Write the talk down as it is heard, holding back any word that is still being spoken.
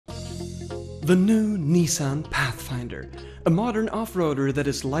The new Nissan Pathfinder, a modern off-roader that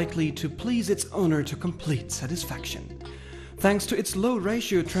is likely to please its owner to complete satisfaction. Thanks to its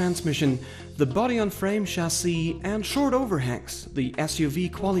low-ratio transmission, the body-on-frame chassis and short overhangs, the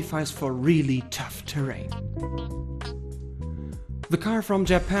SUV qualifies for really tough terrain. The car from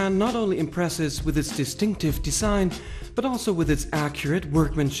Japan not only impresses with its distinctive design, but also with its accurate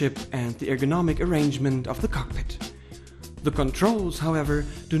workmanship and the ergonomic arrangement of the cockpit. The controls, however,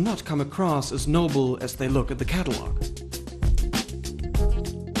 do not come across as noble as they look at the catalog.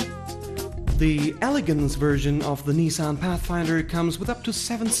 The elegance version of the Nissan Pathfinder comes with up to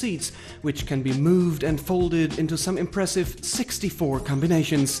 7 seats, which can be moved and folded into some impressive 64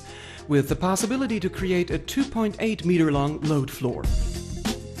 combinations, with the possibility to create a 2.8 meter long load floor.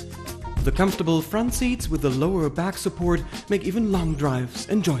 The comfortable front seats with the lower back support make even long drives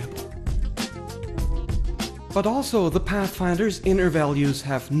enjoyable. But also the Pathfinder's inner values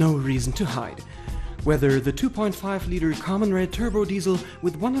have no reason to hide. Whether the 2.5-liter common-rated turbo diesel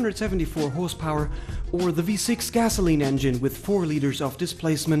with 174 horsepower or the V6 gasoline engine with 4 liters of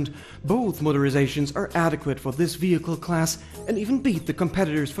displacement, both motorizations are adequate for this vehicle class and even beat the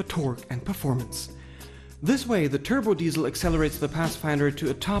competitors for torque and performance. This way, the turbo diesel accelerates the Pathfinder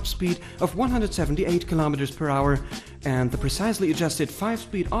to a top speed of 178 km per hour, and the precisely adjusted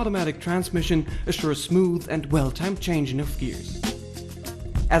 5-speed automatic transmission assures smooth and well-timed changing of gears.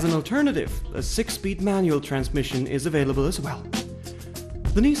 As an alternative, a 6-speed manual transmission is available as well.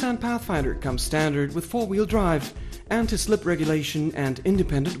 The Nissan Pathfinder comes standard with 4-wheel drive, anti-slip regulation and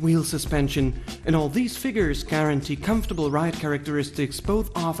independent wheel suspension, and all these figures guarantee comfortable ride characteristics both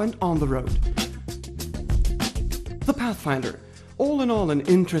off and on the road. The Pathfinder, all in all an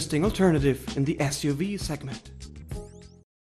interesting alternative in the SUV segment.